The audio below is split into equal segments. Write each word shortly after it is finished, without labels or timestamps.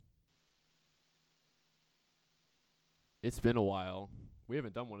It's been a while. We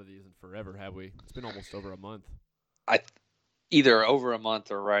haven't done one of these in forever, have we? It's been almost over a month. I Either over a month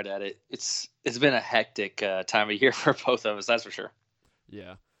or right at it. It's been a hectic time of year for both of us, that's for sure.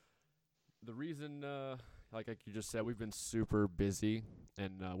 Yeah. The reason, like you just said, we've been super busy,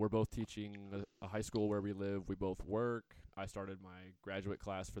 and we're both teaching a high school where we live. We both work. I started my graduate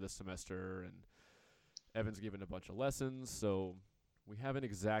class for this semester, and Evan's given a bunch of lessons, so we haven't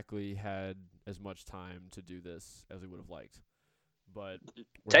exactly had as much time to do this as we would have liked. But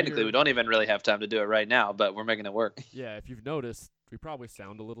Technically, we don't even really have time to do it right now, but we're making it work. Yeah, if you've noticed, we probably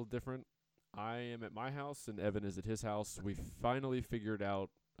sound a little different. I am at my house, and Evan is at his house. We finally figured out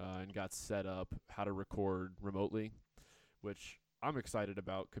and got set up how to record remotely, which I'm excited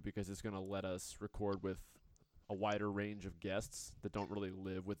about because it's going to let us record with a wider range of guests that don't really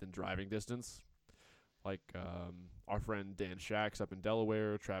live within driving distance. Like our friend Dan Shack's up in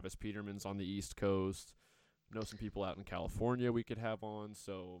Delaware, Travis Peterman's on the East Coast, know some people out in California we could have on,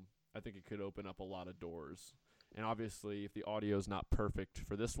 so I think it could open up a lot of doors. And obviously, if the audio is not perfect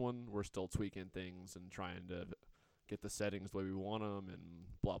for this one, we're still tweaking things and trying to get the settings the way we want them and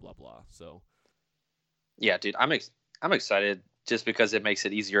blah, blah, blah. So, yeah, dude, I'm excited just because it makes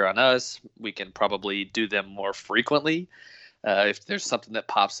it easier on us. We can probably do them more frequently. If there's something that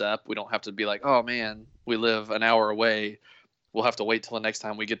pops up, we don't have to be like, oh, man, we live an hour away. We'll have to wait till the next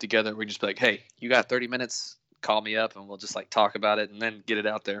time we get together. We just be like, hey, you got 30 minutes? Call me up and we'll just like talk about it and then get it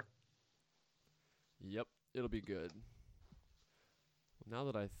out there. Yep, it'll be good. Now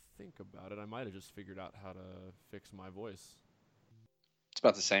that I think about it, I might have just figured out how to fix my voice. It's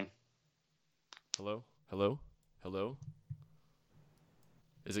about the same. Hello? Hello? Hello?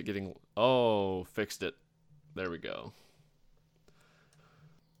 Is it getting... Oh, fixed it. There we go.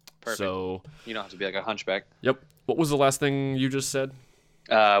 Perfect. So... You don't have to be like a hunchback. Yep. What was the last thing you just said?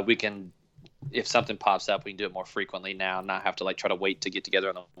 We can... If something pops up, we can do it more frequently now, not have to like try to wait to get together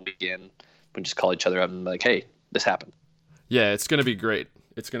on the weekend. We just call each other up and be like, hey, this happened. Yeah, it's going to be great.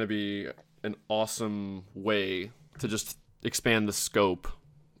 It's going to be an awesome way to just expand the scope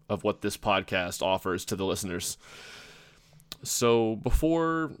of what this podcast offers to the listeners. So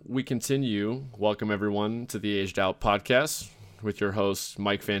before we continue, welcome everyone to the Aged Out podcast with your host,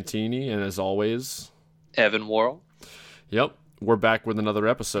 Mike Fantini, and as always, Evan Worrell. Yep. We're back with another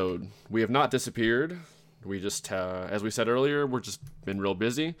episode. We have not disappeared. We just, as we said earlier, we're just been real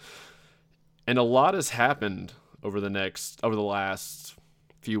busy. And a lot has happened over the last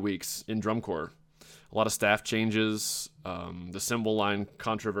few weeks in drum corps. A lot of staff changes, the cymbal line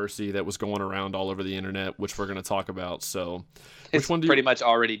controversy that was going around all over the internet, which we're going to talk about. So, it's pretty much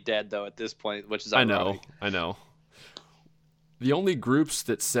already dead though at this point, which is ironic. I know. The only groups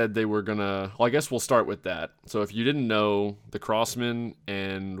that said they were gonna, well, I guess we'll start with that. So if you didn't know, the Crossmen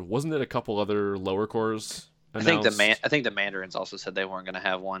and wasn't it a couple other lower corps announced? I think the Mandarins also said they weren't going to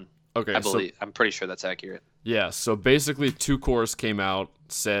have one. Okay, I'm pretty sure that's accurate. Yeah, so basically two corps came out,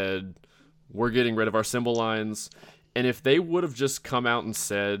 said we're getting rid of our cymbal lines, and if they would have just come out and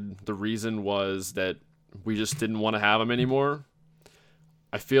said the reason was that we just didn't want to have them anymore,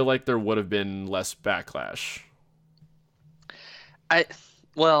 I feel like there would have been less backlash. I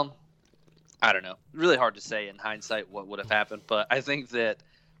don't know. Really hard to say in hindsight what would have happened, but I think that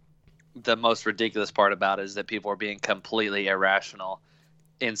the most ridiculous part about it is that people are being completely irrational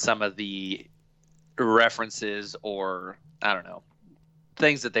in some of the references or, I don't know,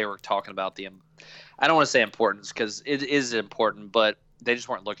 things that they were talking about. I don't want to say importance because it is important, but they just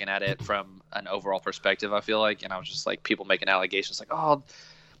weren't looking at it from an overall perspective, I feel like. And I was just like, people making allegations like, oh,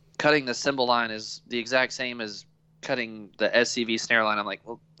 cutting the cymbal line is the exact same as cutting the SCV snare line. I'm like,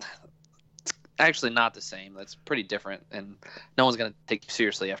 well, it's actually not the same. That's pretty different, and no one's going to take you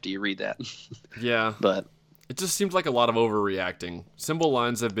seriously after you read that. Yeah. But it just seems like a lot of overreacting. Cymbal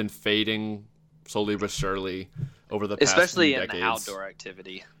lines have been fading slowly but surely over the past especially few in decades. the outdoor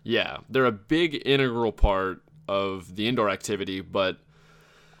activity. Yeah, they're a big integral part of the indoor activity, but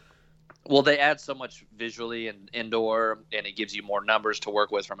well, they add so much visually and indoor, and it gives you more numbers to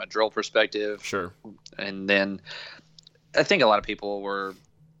work with from a drill perspective. Sure. And then I think a lot of people were,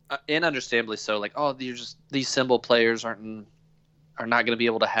 and understandably so, like, oh, these cymbal players are not going to be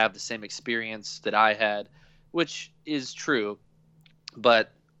able to have the same experience that I had, which is true.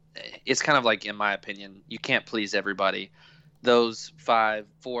 But it's kind of like, in my opinion, you can't please everybody. Those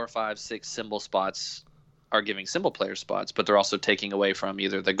 4, 5, 6 cymbal spots are giving cymbal player spots, but they're also taking away from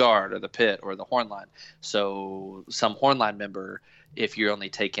either the guard or the pit or the horn line. So some horn line member, if you're only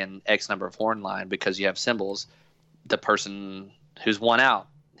taking X number of horn line because you have cymbals, the person who's one out,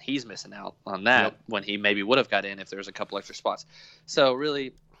 he's missing out on that when he maybe would have got in if there's a couple extra spots. So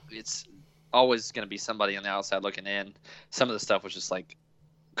really, always going to be somebody on the outside looking in. Some of the stuff was just like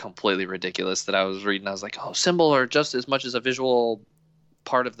completely ridiculous that I was reading. I was like, oh, cymbal are just as much as a visual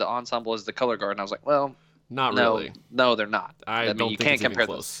part of the ensemble as the color guard. And I was like, well, Not really. No, they're not. I mean, don't you think can't it's even compare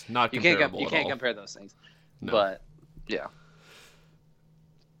close. those. Not You comparable can't, you at can't all. compare those things. No. But yeah.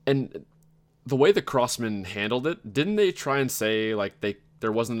 And the way the Crossmen handled it, didn't they try and say like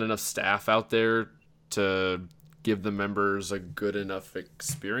there wasn't enough staff out there to give the members a good enough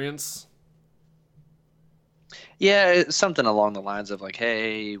experience? Yeah, it's something along the lines of like,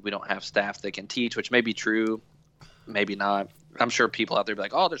 hey, we don't have staff that can teach, which may be true, maybe not. I'm sure people out there be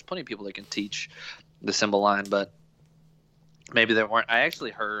like, oh, there's plenty of people that can teach the cymbal line, but maybe there weren't. I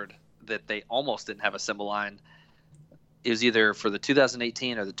actually heard that they almost didn't have a cymbal line. It was either for the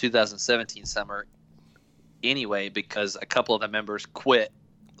 2018 or the 2017 summer anyway, because a couple of the members quit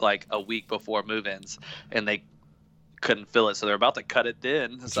like a week before move-ins, and they couldn't fill it, so they're about to cut it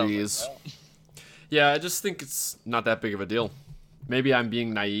then. So Jeez. Yeah, I just think it's not that big of a deal. Maybe I'm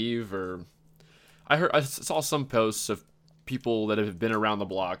being naive, or I saw some posts of people that have been around the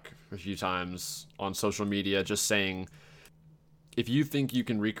block a few times on social media just saying, if you think you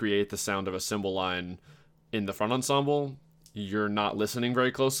can recreate the sound of a cymbal line in the front ensemble, you're not listening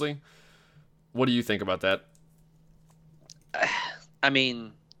very closely. What do you think about that? I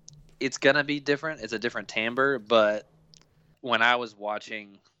mean, it's gonna be different. It's a different timbre, but when I was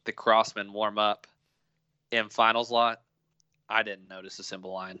watching the Crossmen warm up in finals lot, I didn't notice a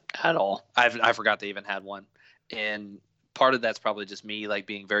cymbal line at all. I forgot they even had one, and part of that's probably just me like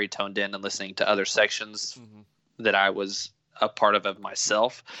being very toned in and listening to other sections that I was a part of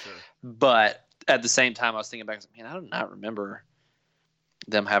myself. Sure. But at the same time, I was thinking back, man, I do not remember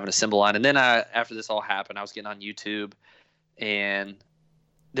them having a cymbal line. And then after this all happened, I was getting on YouTube, and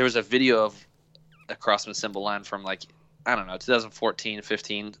there was a video of a Crossman cymbal line from like, I don't know, 2014,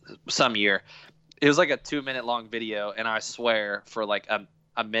 15, some year. It was like a 2-minute long video, and I swear for like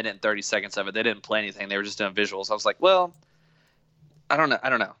a minute and 30 seconds of it, they didn't play anything. They were just doing visuals. I was like, well, I don't know.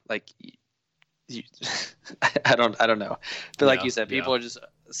 Like, I don't know. But like you said, people are just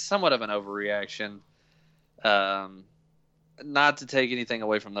somewhat of an overreaction. Not to take anything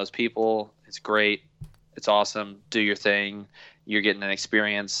away from those people. It's great. It's awesome. Do your thing. You're getting an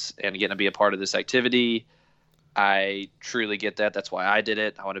experience and getting to be a part of this activity. I truly get that. That's why I did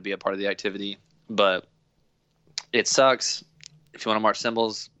it. I want to be a part of the activity. But it sucks. If you want to march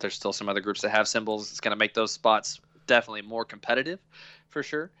cymbals, there's still some other groups that have cymbals. It's going to make those spots definitely more competitive for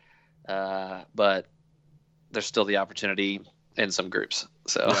sure. But there's still the opportunity in some groups.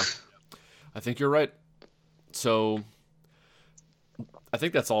 So yeah. I think you're right. So I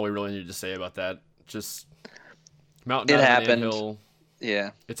think that's all we really need to say about that. Just mountain it out happened. Hill.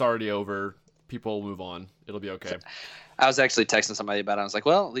 Yeah. It's already over. People will move on. It'll be okay. I was actually texting somebody about it. I was like,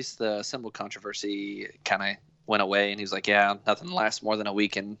 well, at least the cymbal controversy kind of went away. And he's like, yeah, nothing lasts more than a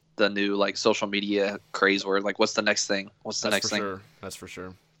week in the new like social media craze where like, what's the next thing? What's the next thing? Sure. That's for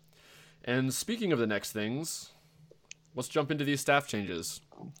sure. And speaking of the next things, let's jump into these staff changes.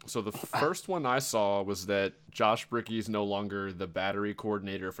 So the first one I saw was that Josh Brickey is no longer the battery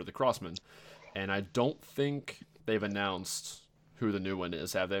coordinator for the Crossmen. And I don't think they've announced who the new one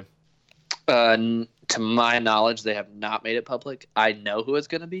is, have they? To my knowledge, they have not made it public. I know who it's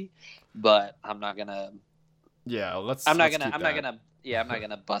going to be, but I'm not going to. Yeah, I'm not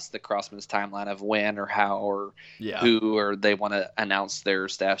gonna bust the Crossman's timeline of when or how or who or they want to announce their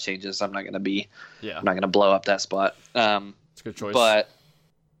staff changes. I'm not gonna blow up that spot. It's a good choice. But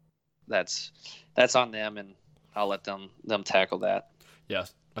that's on them, and I'll let them tackle that. Yeah,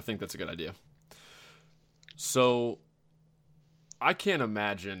 I think that's a good idea. So I can't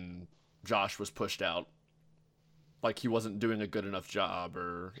imagine Josh was pushed out. Like he wasn't doing a good enough job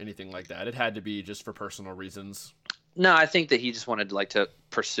or anything like that. It had to be just for personal reasons. No, I think that he just wanted to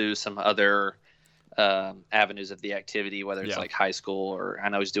pursue some other avenues of the activity, whether it's like high school or I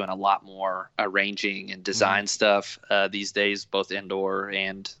know he's doing a lot more arranging and design stuff these days, both indoor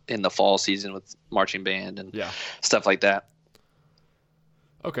and in the fall season with marching band and stuff like that.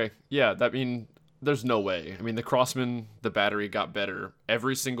 Okay. Yeah. There's no way. I mean, the Crossman, the battery got better.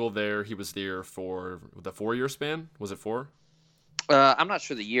 Every single there, he was there for the 4-year span. Was it 4? I'm not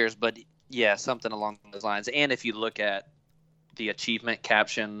sure the years, but yeah, something along those lines. And if you look at the achievement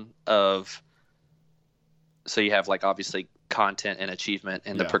caption of, so you have like obviously content and achievement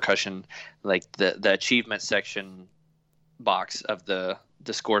in the percussion, like the achievement section box of the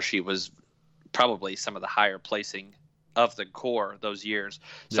score sheet was probably some of the higher placing of the core those years.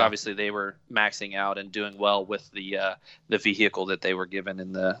 So obviously they were maxing out and doing well with the vehicle that they were given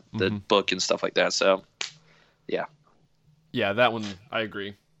in the book and stuff like that. So yeah, that one I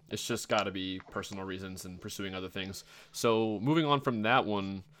agree. It's just got to be personal reasons and pursuing other things. So moving on from that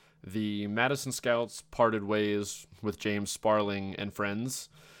one, the Madison Scouts parted ways with James Sparling and friends.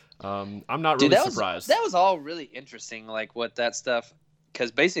 I'm not really surprised. That was all really interesting, like what that stuff,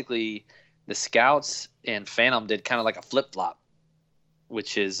 because basically the Scouts and Phantom did kind of like a flip flop,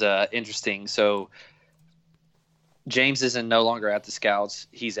 which is interesting. So James is no longer at the Scouts;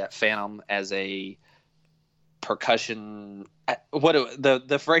 he's at Phantom as a percussion.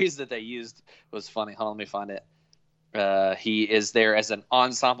 The phrase that they used was funny. Hold on, let me find it. He is there as an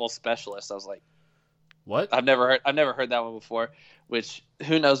ensemble specialist. I was like, what? I've never heard that one before. Which,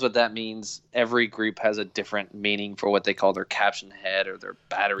 who knows what that means? Every group has a different meaning for what they call their caption head or their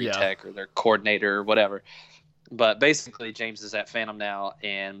battery tech or their coordinator or whatever. But basically, James is at Phantom now,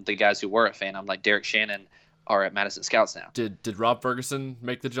 and the guys who were at Phantom, like Derek Shannon, are at Madison Scouts now. Did Rob Ferguson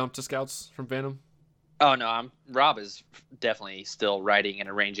make the jump to Scouts from Phantom? Oh no, Rob is definitely still writing and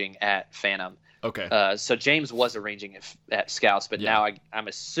arranging at Phantom. Okay. So James was arranging at Scouts, but now I'm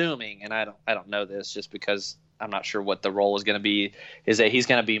assuming, and I don't know this just because I'm not sure what the role is going to be, is that he's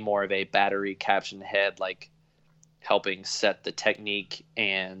going to be more of a battery caption head, like helping set the technique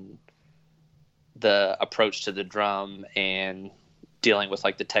and the approach to the drum and dealing with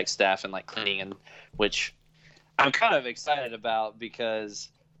like the tech staff and like cleaning, and which I'm kind of excited about because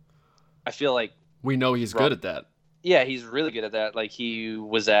I feel like we know he's good at that. Yeah, he's really good at that. Like he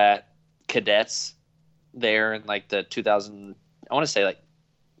was at Cadets there in like the 2000, I want to say like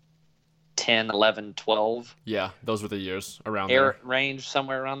 10, 11, 12. Yeah, those were the years around there. Range,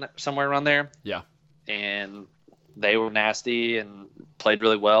 somewhere around there. Yeah. And they were nasty and played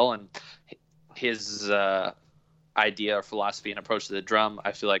really well. And his idea or philosophy and approach to the drum,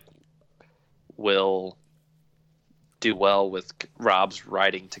 I feel like will do well with Rob's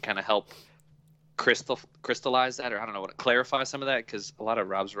writing to kind of help crystallize that, or I don't know what, clarify some of that, because a lot of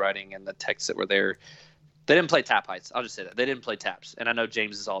Rob's writing and the texts that were there, they didn't play tap heights. I'll just say that they didn't play taps, and I know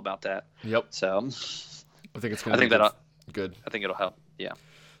James is all about that. Yep. So I think it's going to be good. I think it'll help. Yeah.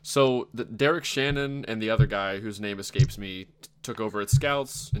 So Derek Shannon and the other guy whose name escapes me took over at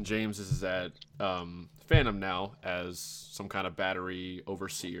Scouts, and James is at Phantom now as some kind of battery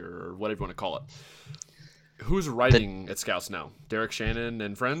overseer or whatever you want to call it. Who's writing at Scouts now? Derek Shannon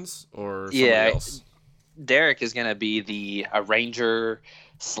and friends, or somebody else? Derek is going to be the arranger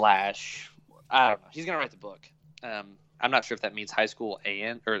 / I don't know. He's going to write the book. I'm not sure if that means high school.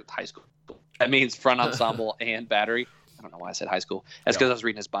 That means front ensemble and battery. I don't know why I said high school. That's because I was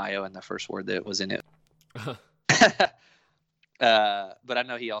reading his bio and the first word that was in it. But I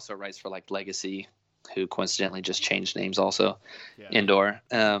know he also writes for like Legacy, who coincidentally just changed names also. Indoor.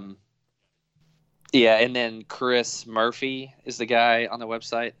 Yeah, and then Chris Murphy is the guy on the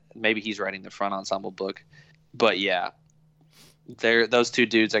website. Maybe he's writing the front ensemble book. But yeah, those two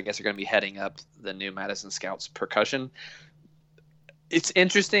dudes, I guess, are going to be heading up the new Madison Scouts percussion. It's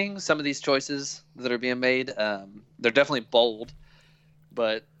interesting, some of these choices that are being made. They're definitely bold,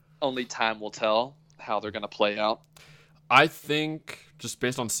 but only time will tell how they're going to play out. I think, just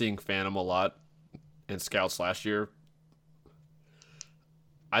based on seeing Phantom a lot in Scouts last year,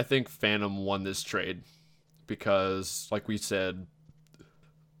 I think Phantom won this trade because, like we said,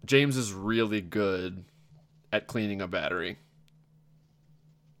 James is really good at cleaning a battery.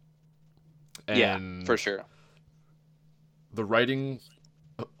 And yeah, for sure. The writing,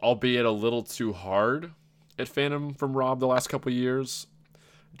 albeit a little too hard at Phantom from Rob the last couple of years,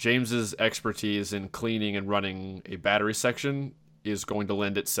 James's expertise in cleaning and running a battery section is going to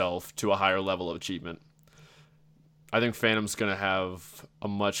lend itself to a higher level of achievement. I think Phantom's going to have a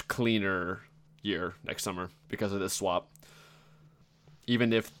much cleaner year next summer because of this swap.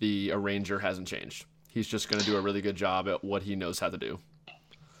 Even if the arranger hasn't changed. He's just going to do a really good job at what he knows how to do.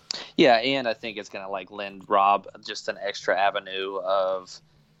 Yeah, and I think it's going to like lend Rob just an extra avenue of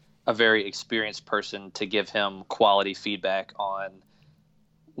a very experienced person to give him quality feedback on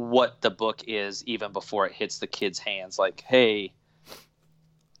what the book is even before it hits the kids' hands. Like, hey,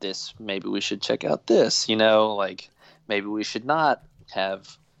 maybe we should check out this, like maybe we should not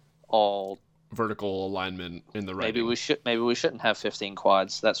have all vertical alignment in the writing. Maybe we shouldn't have 15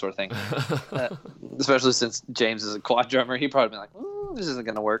 quads, that sort of thing. Especially since James is a quad drummer, he'd probably be like, this isn't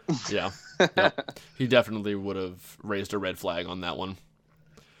going to work. Yeah. Yep. He definitely would have raised a red flag on that one.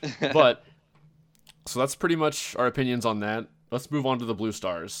 But so that's pretty much our opinions on that. Let's move on to the Blue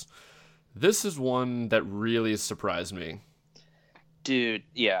Stars. This is one that really surprised me. Dude,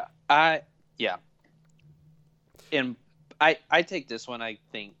 yeah. And I take this one, I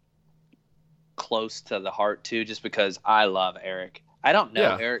think, close to the heart too, just because I love Eric. I don't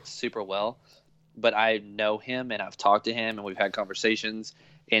know Eric super well, but I know him and I've talked to him and we've had conversations,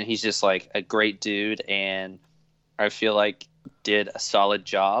 and he's just like a great dude, and I feel like did a solid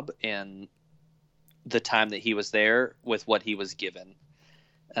job in the time that he was there with what he was given.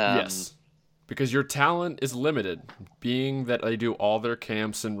 Yes, because your talent is limited, being that they do all their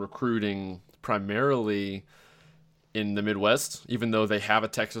camps and recruiting primarily in the Midwest. Even though they have a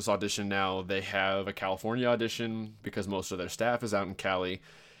Texas audition now, they have a California audition because most of their staff is out in Cali.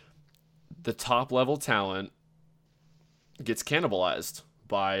 The top level talent gets cannibalized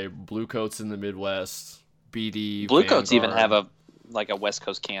by Bluecoats in the Midwest, BD, Bluecoats even Vanguard. have a West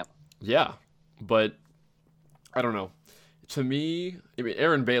Coast camp. Yeah, but I don't know. To me, I mean,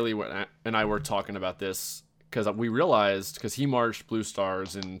 Aaron Bailey and I were talking about this because we realized, because he marched Blue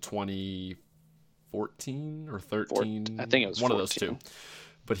Stars in 2014 or 13. I think it was one 14. of those two.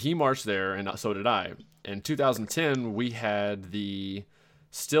 But he marched there, and so did I. In 2010, we had the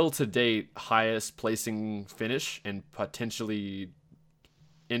still to date highest placing finish and potentially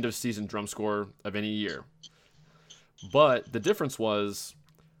end of season drum score of any year. But the difference was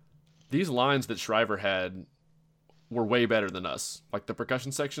these lines that Shriver had were way better than us. Like the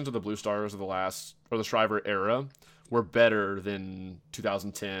percussion sections of the Blue Stars of the Shriver era were better than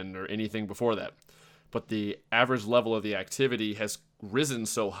 2010 or anything before that. But the average level of the activity has risen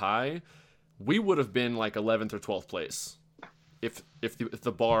so high, we would have been like 11th or 12th place if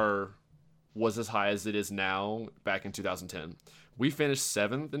the bar was as high as it is now back in 2010. We finished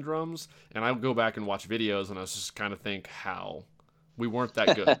 7th in drums, and I would go back and watch videos, and I was just kind of think how we weren't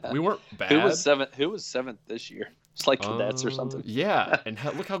that good. We weren't bad. Who was 7th this year? It's like cadets or something. Yeah, and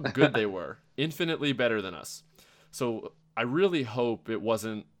look how good they were. Infinitely better than us. So I really hope it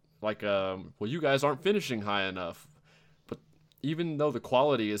wasn't like, well, you guys aren't finishing high enough. But even though the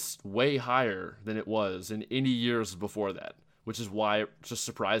quality is way higher than it was in any years before that, which is why it just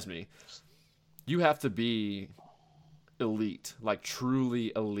surprised me, you have to be elite, like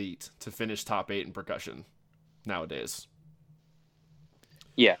truly elite, to finish top 8 in percussion nowadays.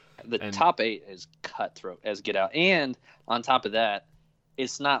 Yeah, the top 8 is cutthroat as get out. And on top of that,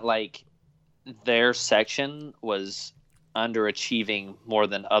 it's not like their section was underachieving more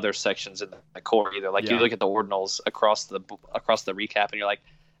than other sections in the core either. Like you look at the ordinals across the recap, and you're like,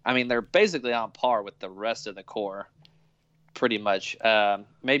 I mean, they're basically on par with the rest of the core, pretty much.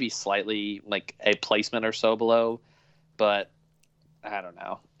 Maybe slightly like a placement or so below, but I don't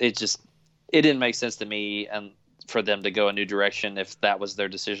know. It didn't make sense to me, and for them to go a new direction if that was their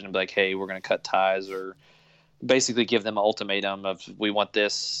decision to be like, hey, we're going to cut ties, or basically give them an ultimatum of we want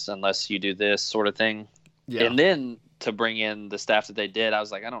this unless you do this sort of thing. Yeah. And then to bring in the staff that they did, I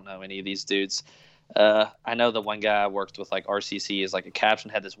was like, I don't know any of these dudes. I know the one guy I worked with, like RCC, is like a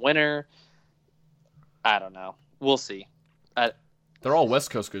caption, had this winner. I don't know. We'll see. They're all West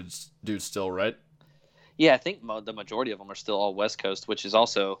Coast dudes still, right? Yeah, I think the majority of them are still all West Coast, which is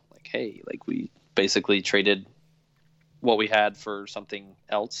also like, hey, like we basically traded what we had for something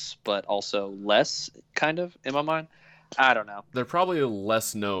else, but also less, kind of, in my mind. I don't know. They're probably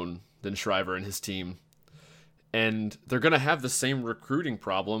less known than Shriver and his team. And they're going to have the same recruiting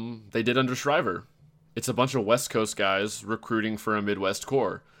problem they did under Shriver. It's a bunch of West Coast guys recruiting for a Midwest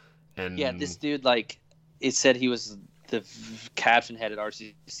core. And yeah, this dude, like, it said he was the caption head at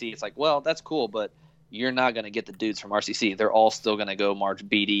RCC. It's like, well, that's cool, but you're not going to get the dudes from RCC. They're all still going to go march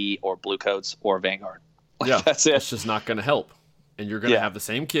BD or Bluecoats or Vanguard. Yeah, that's it. It's just not going to help. And you're going to have the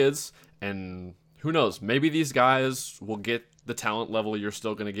same kids, and who knows, maybe these guys will get the talent level you're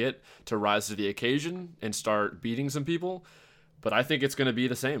still going to get to rise to the occasion and start beating some people. But I think it's going to be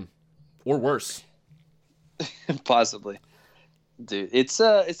the same or worse. Possibly. Dude, it's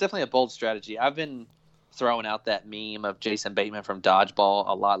definitely a bold strategy. I've been throwing out that meme of Jason Bateman from Dodgeball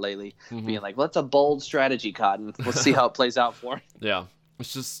a lot lately, being like, "What's a bold strategy, Cotton? Let's see how it plays out for him." Yeah,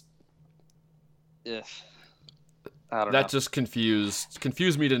 it's just, I don't know. That just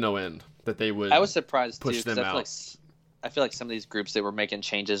confused me to no end that they would. I was surprised push too, them out. I feel like some of these groups, they were making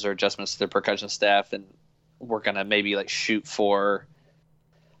changes or adjustments to their percussion staff, and we're gonna maybe like shoot for,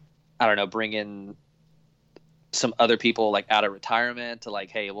 I don't know, bring in some other people like out of retirement to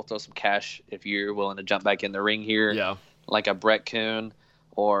like, hey, we'll throw some cash if you're willing to jump back in the ring here. Yeah. Like a Brett Kuhn,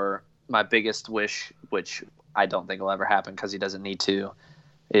 or my biggest wish, which I don't think will ever happen because he doesn't need to,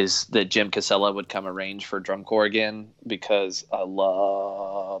 is that Jim Casella would come arrange for drum corps again, because I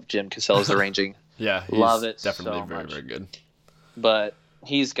love Jim Casella's arranging. Yeah, he's love it definitely so very, much. very good. But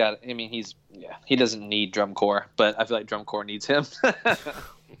he doesn't need drum corps, but I feel like drum corps needs him.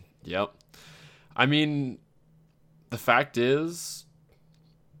 Yep. I mean, the fact is,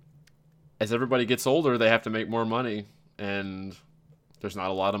 as everybody gets older, they have to make more money, and there's not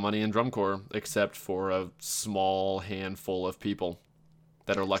a lot of money in drum corps except for a small handful of people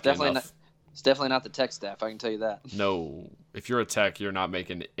that are lucky enough. It's definitely not the tech staff, I can tell you that. No, if you're a tech, you're not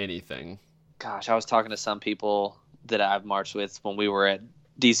making anything. Gosh, I was talking to some people that I've marched with when we were at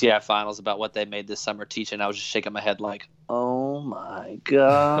DCI finals about what they made this summer teaching. I was just shaking my head like, oh my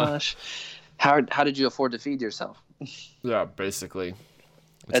gosh. How did you afford to feed yourself? Yeah, basically.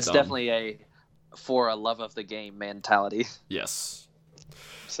 It's definitely a for a love of the game mentality. Yes.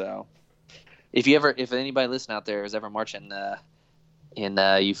 So if anybody listening out there is ever marching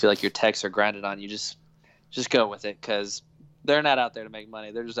and you feel like your techs are grinded on you, just go with it, because they're not out there to make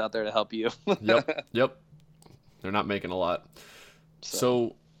money. They're just out there to help you. Yep. They're not making a lot.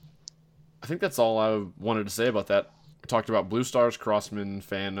 So I think that's all I wanted to say about that. We talked about Blue Stars, Crossmen,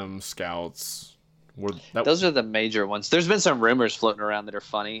 Phantom, Scouts. Those are the major ones. There's been some rumors floating around that are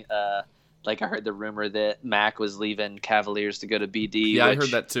funny. Like I heard the rumor that Mac was leaving Cavaliers to go to BD. Yeah, I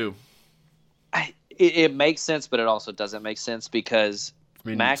heard that too. It makes sense, but it also doesn't make sense, because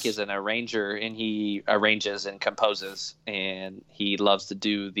Mac is an arranger, and he arranges and composes, and he loves to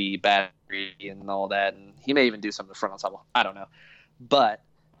do the battery and all that, and he may even do some of the front ensemble. I don't know. But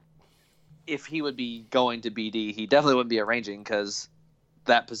if he would be going to BD, he definitely wouldn't be arranging, because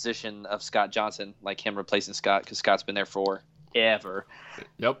that position of Scott Johnson, like him replacing Scott, because Scott's been there forever.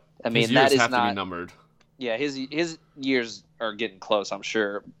 Yep. I mean, his years that is have not to be numbered. Yeah, his years are getting close, I'm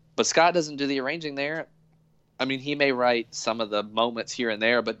sure. But Scott doesn't do the arranging there. I mean, he may write some of the moments here and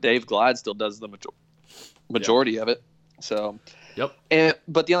there, but Dave Glide still does the majority of it. So,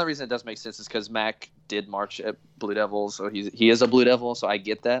 but the only reason it does make sense is because Mac did march at Blue Devils, so he is a Blue Devil, so I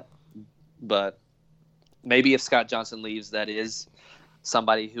get that. But maybe if Scott Johnson leaves, that is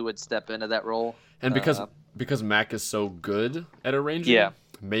somebody who would step into that role. And because Mac is so good at arranging,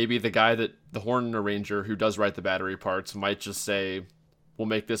 maybe the horn arranger who does write the battery parts might just say, we'll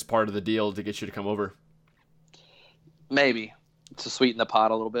make this part of the deal to get you to come over. Maybe to sweeten the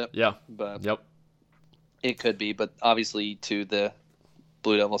pot a little bit. Yeah. But it could be. But obviously, too, the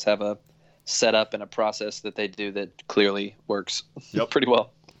Blue Devils have a setup and a process that they do that clearly works pretty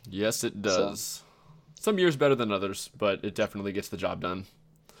well. Yes, it does. So, some years better than others, but it definitely gets the job done.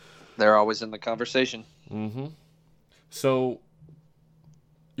 They're always in the conversation. Mm-hmm. So,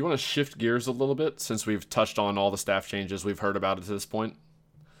 you want to shift gears a little bit, since we've touched on all the staff changes we've heard about it to this point?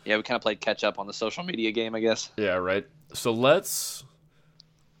 Yeah, we kind of played catch up on the social media game, I guess. Yeah, right. So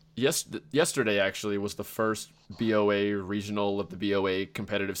yesterday actually was the first BOA regional of the BOA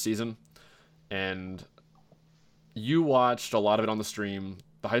competitive season, and you watched a lot of it on the stream.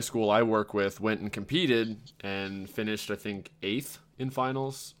 The high school I work with went and competed and finished, I think, 8th in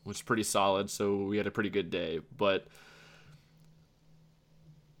finals, which is pretty solid, so we had a pretty good day. But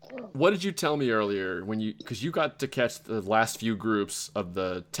what did you tell me earlier because you got to catch the last few groups of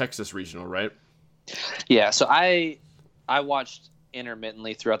the Texas regional, right? Yeah, so I watched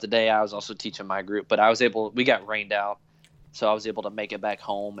intermittently throughout the day. I was also teaching my group, but we got rained out, so I was able to make it back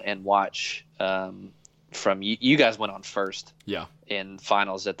home and watch from you guys went on first. Yeah. In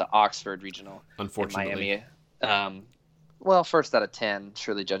finals at the Oxford regional. Unfortunately. In Miami. Well, first out of 10.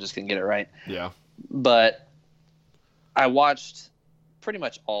 Sure, the judges can get it right. Yeah. But I watched pretty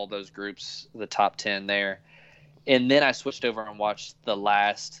much all those groups, the top 10 there. And then I switched over and watched the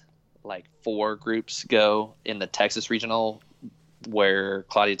last 4 groups go in the Texas regional, where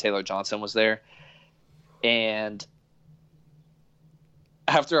Claudia Taylor Johnson was there. And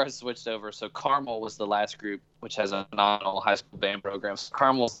after I switched over, so Carmel was the last group, which has a phenomenal high school band program. So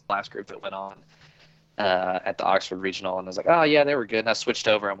Carmel was the last group that went on at the Oxford regional. And I was like, oh, yeah, they were good. And I switched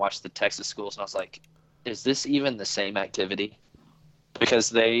over and watched the Texas schools. And I was like, is this even the same activity? Because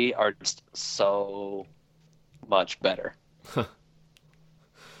they are just so much better.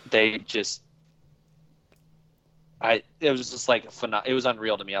 They just, it was just it was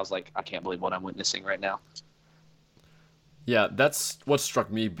unreal to me. I was like, I can't believe what I'm witnessing right now. Yeah, that's what struck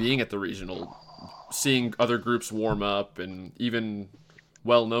me being at the regional, seeing other groups warm up, and even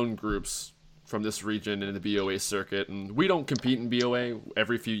well-known groups from this region in the BOA circuit. And we don't compete in BOA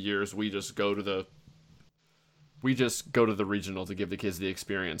every few years. We just go to the regional to give the kids the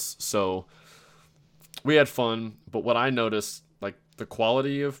experience. So we had fun, but what I noticed, the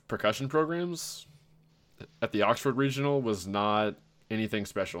quality of percussion programs at the Oxford regional was not anything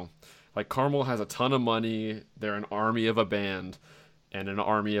special. Carmel has a ton of money. They're an army of a band and an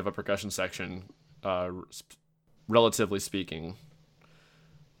army of a percussion section, relatively speaking,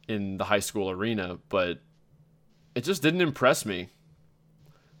 in the high school arena. But it just didn't impress me.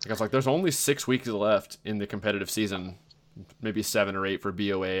 I was there's only 6 weeks left in the competitive season, maybe 7 or 8 for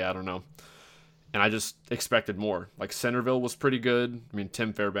BOA, I don't know. And I just expected more. Centerville was pretty good. I mean,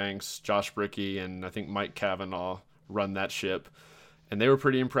 Tim Fairbanks, Josh Brickey, and I think Mike Kavanaugh run that ship. and they were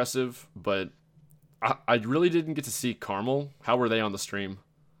pretty impressive. But I really didn't get to see Carmel. How were they on the stream?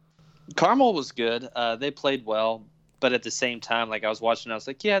 Carmel was good. They played well, but at the same time, like I was watching, I was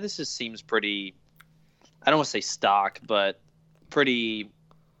like, yeah, this just seems pretty. I don't want to say stock, but pretty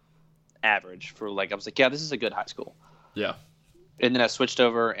average for like. I was like, yeah, this is a good high school. Yeah. And then I switched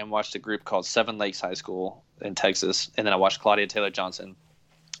over and watched a group called Seven Lakes High School in Texas, and then I watched Claudia Taylor Johnson,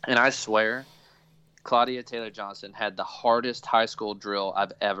 and I swear, Claudia Taylor Johnson had the hardest high school drill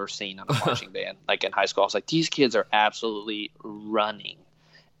I've ever seen on a marching band. Like in high school, I was like, these kids are absolutely running.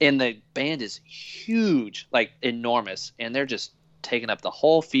 And the band is huge, like enormous, and they're just taking up the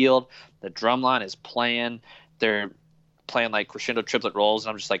whole field. The drum line is playing. They're playing like crescendo triplet rolls, and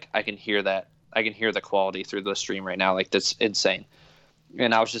I'm just like, I can hear that. I can hear the quality through the stream right now. Like, that's insane.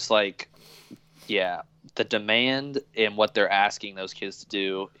 And I was just like, yeah, the demand and what they're asking those kids to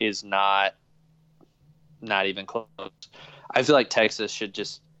do is not even close. I feel like Texas should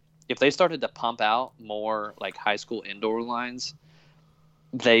just, if they started to pump out more like high school indoor lines,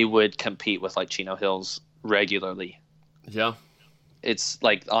 they would compete with like Chino Hills regularly. Yeah. It's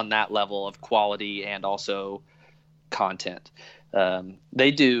like on that level of quality and also content.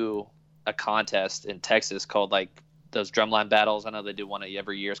 They do a contest in Texas called like those drumline battles. I know they do one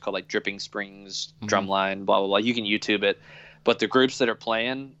every year. It's called like Dripping Springs Drumline, blah, blah, blah. You can YouTube it. But the groups that are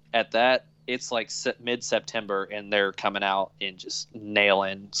playing at that, it's like mid-September, and they're coming out and just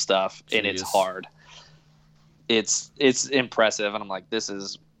nailing stuff. Jeez. And it's hard. It's impressive, and I'm like, this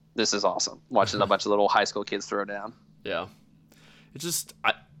is awesome. Watching a bunch of little high school kids throw down. Yeah,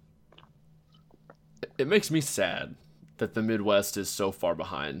 it makes me sad that the Midwest is so far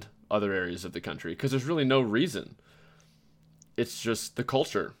behind other areas of the country, because there's really no reason. It's just the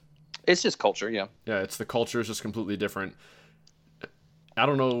culture. It's just culture, yeah. Yeah, it's the culture is just completely different. I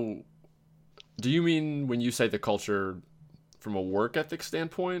don't know. Do you mean when you say the culture from a work ethic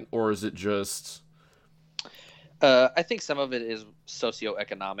standpoint, or is it just? I think some of it is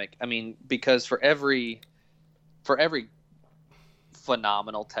socioeconomic. I mean, because for every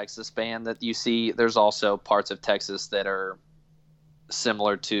phenomenal Texas band that you see, there's also parts of Texas that are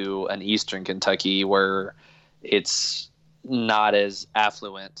similar to an Eastern Kentucky where it's not as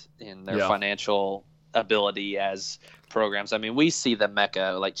affluent in their financial ability as programs. I mean, we see the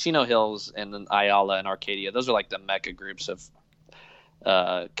Mecca, like Chino Hills and then Ayala and Arcadia. Those are like the Mecca groups of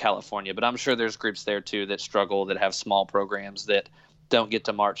California, but I'm sure there's groups there too that struggle, that have small programs that don't get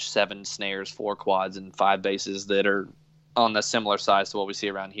to march 7 snares, 4 quads, and 5 basses that are on the similar size to what we see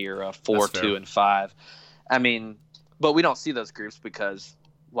around here, 4, 2, and 5. I mean, but we don't see those groups because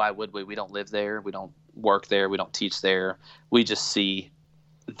why would we? We don't live there. We don't work there. We don't teach there. We just see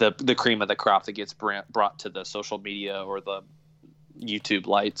the cream of the crop that gets brought to the social media or the YouTube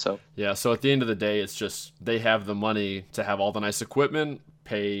light. So yeah, so at the end of the day, it's just they have the money to have all the nice equipment,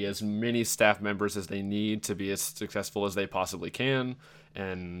 pay as many staff members as they need to be as successful as they possibly can,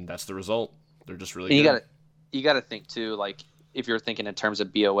 and that's the result. They're just really good. You got to think too, like if you're thinking in terms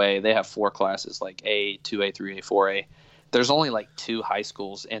of BOA, they have 4 classes, like A, 2A, 3A, 4A. There's only like 2 high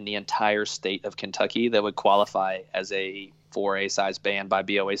schools in the entire state of Kentucky that would qualify as a 4A size band by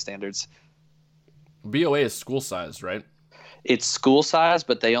BOA standards. BOA is school size, right? It's school size,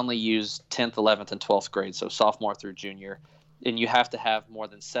 but they only use 10th, 11th, and 12th grade, so sophomore through junior. And you have to have more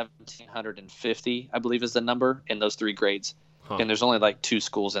than 1,750, I believe is the number, in those 3 grades. Huh. And there's only like 2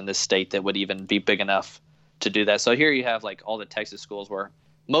 schools in this state that would even be big enough to do that. So here you have like all the Texas schools where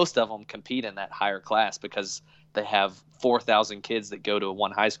most of them compete in that higher class because they have 4,000 kids that go to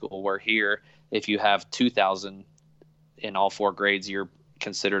one high school, where here, if you have 2,000 in all 4 grades, you're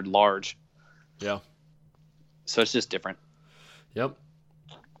considered large. Yeah. So it's just different. Yep.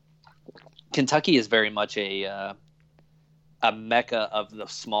 Kentucky is very much a mecca of the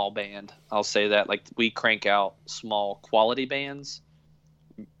small band. I'll say that. Like, we crank out small quality bands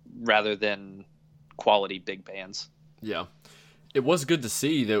rather than quality big bands. Yeah. It was good to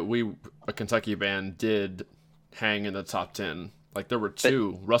see that a Kentucky band did hang in the top 10. Like, there were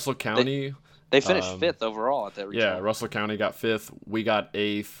 2. Russell County. They finished 5th overall at that regional. Yeah, Russell County got 5th. We got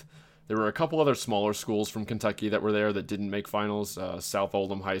 8th. There were a couple other smaller schools from Kentucky that were there that didn't make finals. South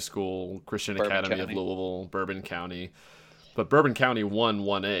Oldham High School, Christian Academy of Louisville, Bourbon County. But Bourbon County won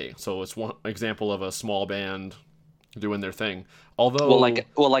 1A, so it's one example of a small band doing their thing. Although, like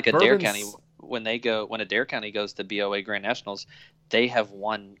Adair County, when Adair County goes to BOA Grand Nationals, they have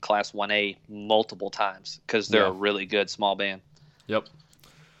won Class 1A multiple times because they're a really good small band. Yep,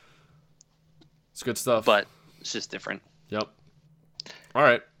 it's good stuff. But it's just different. Yep. All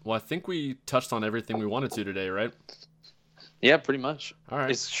right. Well, I think we touched on everything we wanted to today, right? Yeah, pretty much. All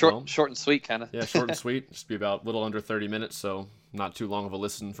right. It's short and sweet, kind of. Yeah, short and sweet. Just be about a little under 30 minutes, so not too long of a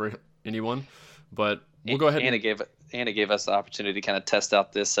listen for anyone, but we'll go ahead. And it gave us the opportunity to kind of test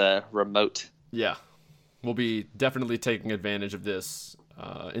out this remote. Yeah, we'll be definitely taking advantage of this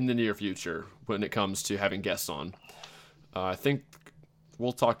in the near future when it comes to having guests on. I think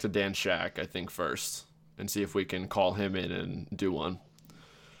we'll talk to Dan Shack, I think, first and see if we can call him in and do one.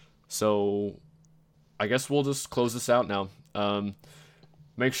 So I guess we'll just close this out now.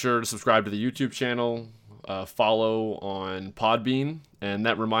 Make sure to subscribe to the YouTube channel, follow on Podbean, and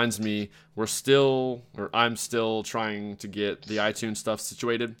that reminds me, I'm still trying to get the iTunes stuff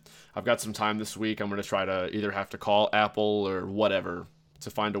situated. I've got some time this week. I'm going to try to either have to call Apple or whatever to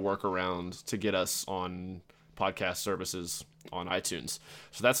find a workaround to get us on podcast services on iTunes.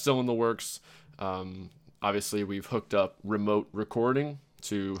 So that's still in the works. Obviously, we've hooked up remote recording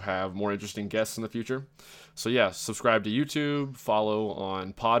to have more interesting guests in the future. So yeah, subscribe to YouTube, follow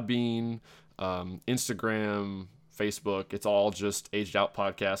on Podbean, Instagram, Facebook. It's all just Aged Out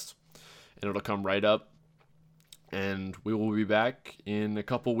Podcast, and it'll come right up. And we will be back in a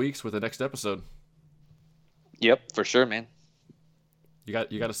couple weeks with the next episode. Yep, for sure, man. You got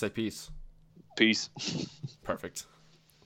to say peace. Peace. Perfect.